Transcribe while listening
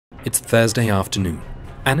It's Thursday afternoon.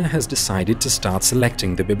 Anna has decided to start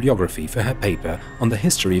selecting the bibliography for her paper on the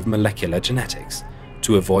history of molecular genetics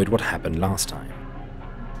to avoid what happened last time.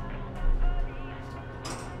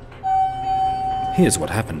 Here's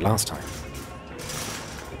what happened last time.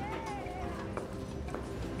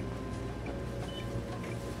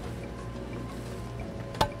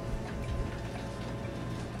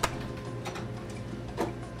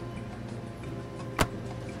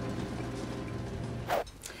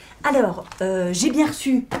 Alors, j'ai bien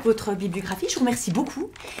reçu votre bibliographie, je vous remercie beaucoup.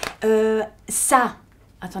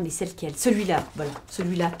 Attendez, c'est lequel? Celui-là, voilà.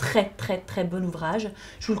 Celui-là, très bon ouvrage.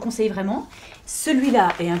 Je vous le conseille vraiment.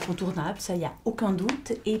 Celui-là est incontournable, ça, il n'y a aucun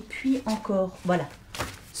doute. Et puis encore, voilà.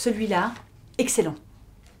 Celui-là, excellent.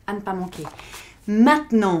 À ne pas manquer.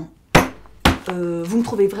 Maintenant, vous me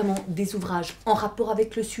trouvez vraiment des ouvrages en rapport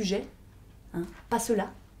avec le sujet. Hein, pas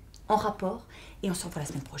ceux-là, en rapport. Et on se revoit la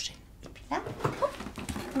semaine prochaine. Et puis là,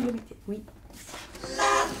 oui.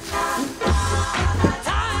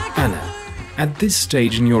 Anna, at this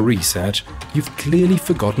stage in your research, you've clearly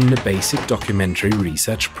forgotten the basic documentary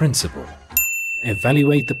research principle.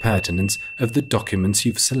 Evaluate the pertinence of the documents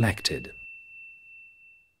you've selected.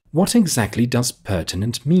 What exactly does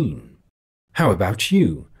pertinent mean? How about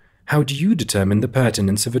you? How do you determine the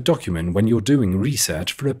pertinence of a document when you're doing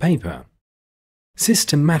research for a paper?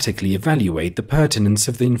 Systematically evaluate the pertinence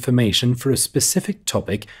of the information for a specific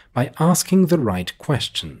topic by asking the right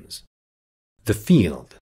questions. The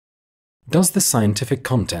field. Does the scientific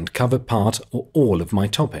content cover part or all of my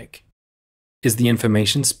topic? Is the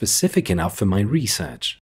information specific enough for my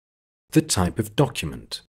research? The type of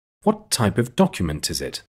document. What type of document is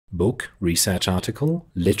it? Book, research article,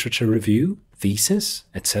 literature review, thesis,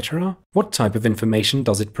 etc.? What type of information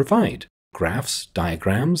does it provide? Graphs,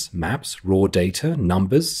 diagrams, maps, raw data,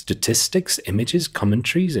 numbers, statistics, images,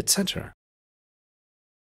 commentaries, etc.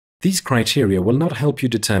 These criteria will not help you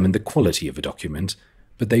determine the quality of a document,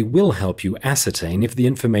 but they will help you ascertain if the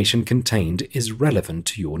information contained is relevant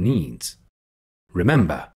to your needs.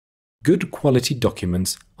 Remember, good quality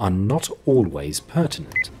documents are not always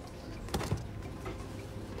pertinent.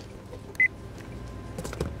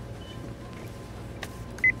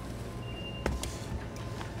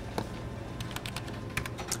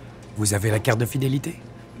 Vous avez la carte de fidélité?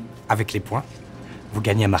 Avec les points, vous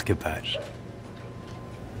gagnez un marque-page.